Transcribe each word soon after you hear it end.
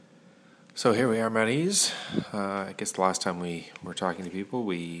So here we are, Maris. I guess the last time we were talking to people,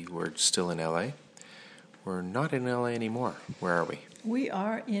 we were still in LA. We're not in LA anymore. Where are we? We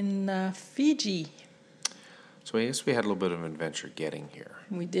are in Fiji. So I guess we had a little bit of an adventure getting here.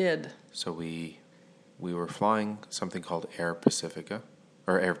 We did. So we were flying something called Air Pacifica,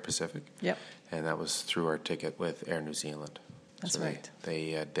 or Air Pacific. Yep. And that was through our ticket with Air New Zealand. That's so right.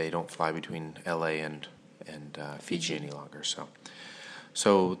 They don't fly between LA and Fiji any longer.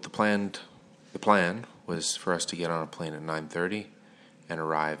 So the plan was for us to get on a plane at 9:30 and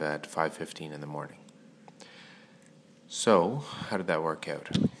arrive at 5:15 in the morning. So how did that work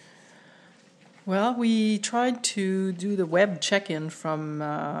out? Well, we tried to do the web check-in from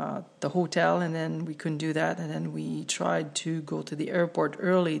the hotel, and then we couldn't do that. And then we tried to go to the airport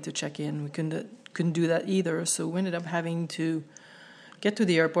early to check in. We couldn't do that either. So we ended up having to get to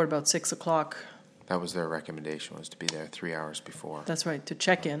the airport about 6 o'clock. That was their recommendation, was to be there 3 hours before. That's right, to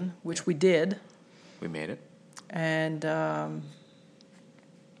check in, which we did. We made it. And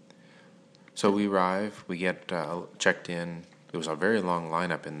so we arrive, we get checked in. There was a very long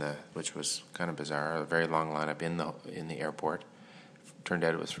lineup which was kind of bizarre. A very long lineup in the airport. Turned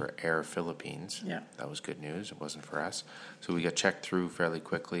out it was for Air Philippines. Yeah, that was good news. It wasn't for us. So we got checked through fairly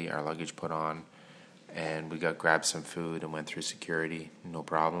quickly. Our luggage put on, and we grabbed some food and went through security. No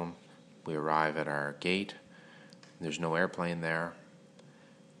problem. We arrive at our gate. There's no airplane there,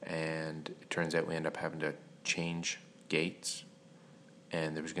 and it turns out we end up having to change gates,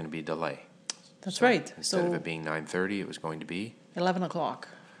 and there was going to be a delay. That's right. Instead of it being 9:30, it was going to be 11 o'clock.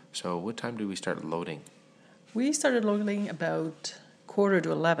 So what time did we start loading? We started loading about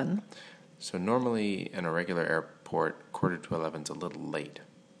 10:45. So normally in a regular airport, 10:45 is a little late.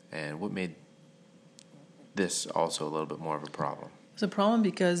 And what made this also a little bit more of a problem? It was a problem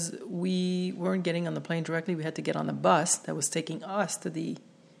because we weren't getting on the plane directly. We had to get on the bus that was taking us to the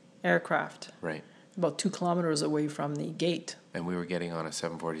aircraft. Right. About 2 kilometers away from the gate. And we were getting on a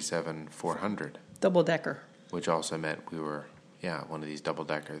 747-400. Double-decker. Which also meant we were, one of these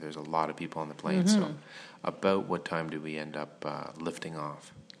double-decker. There's a lot of people on the plane. Mm-hmm. So about what time did we end up lifting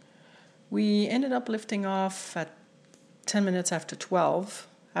off? We ended up lifting off at 10 minutes after 12,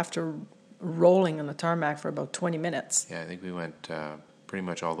 after rolling on the tarmac for about 20 minutes. Yeah, I think we went pretty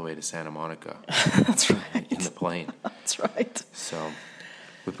much all the way to Santa Monica. That's right. In the plane. That's right. So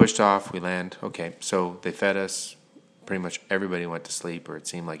we pushed off, we land. Okay, so they fed us. Pretty much everybody went to sleep, or it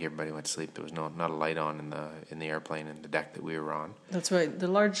seemed like everybody went to sleep. There was not a light on in the airplane and the deck that we were on. That's right. The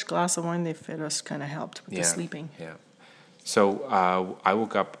large glass of wine they fed us kind of helped with the sleeping. Yeah. So I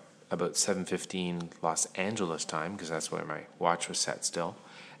woke up about 7:15 Los Angeles time, because that's where my watch was set still,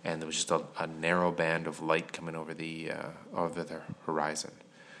 and there was just a narrow band of light coming over the horizon.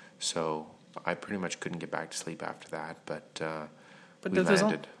 So I pretty much couldn't get back to sleep after that, but we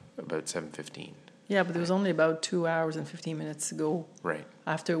landed about 7:15. Yeah, but there was only about 2 hours and 15 minutes to go. Right.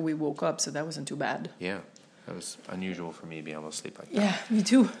 After we woke up, so that wasn't too bad. Yeah, that was unusual for me to be able to sleep like that. Yeah, me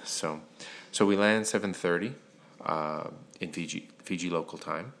too. So we land 7:30 in Fiji local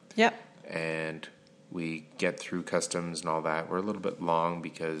time. Yeah. And we get through customs and all that. We're a little bit long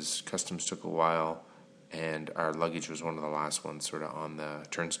because customs took a while, and our luggage was one of the last ones sort of on the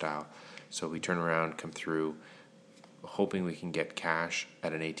turnstile. So we turn around, come through, hoping we can get cash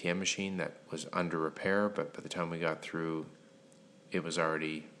at an ATM machine that was under repair, but by the time we got through, it was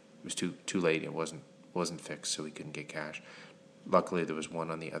too late. It wasn't fixed, so we couldn't get cash. Luckily, there was one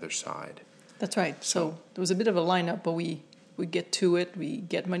on the other side. That's right. So there was a bit of a lineup, but we get to it. We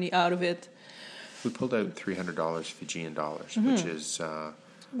get money out of it. We pulled out $300 Fijian dollars, mm-hmm. which is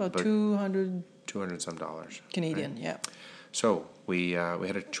about 200 some dollars Canadian. Right? Yeah. So we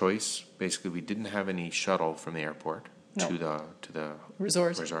had a choice. Basically, we didn't have any shuttle from the airport to the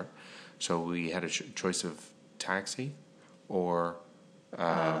resort. So we had a choice of taxi or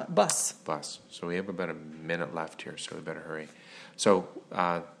bus. So we have about a minute left here, so we better hurry. So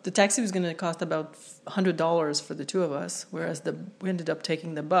the taxi was going to cost about $100 for the two of us, whereas we ended up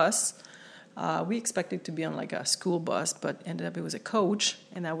taking the bus. We expected to be on like a school bus, but ended up it was a coach,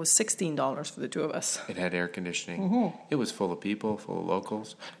 and that was $16 for the two of us. It had air conditioning. Mm-hmm. It was full of people, full of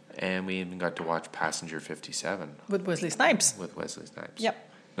locals, and we even got to watch Passenger 57. With Wesley Snipes. Yep.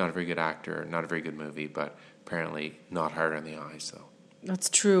 Not a very good actor, not a very good movie, but apparently not hard on the eyes, though. That's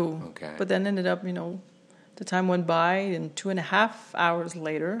true. Okay. But then ended up, the time went by, and 2.5 hours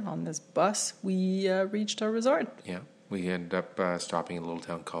later on this bus, we reached our resort. Yeah. We ended up stopping in a little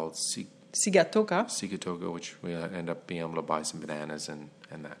town called Sigatoka, which we end up being able to buy some bananas and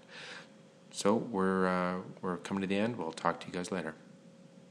that. So we're coming to the end. We'll talk to you guys later.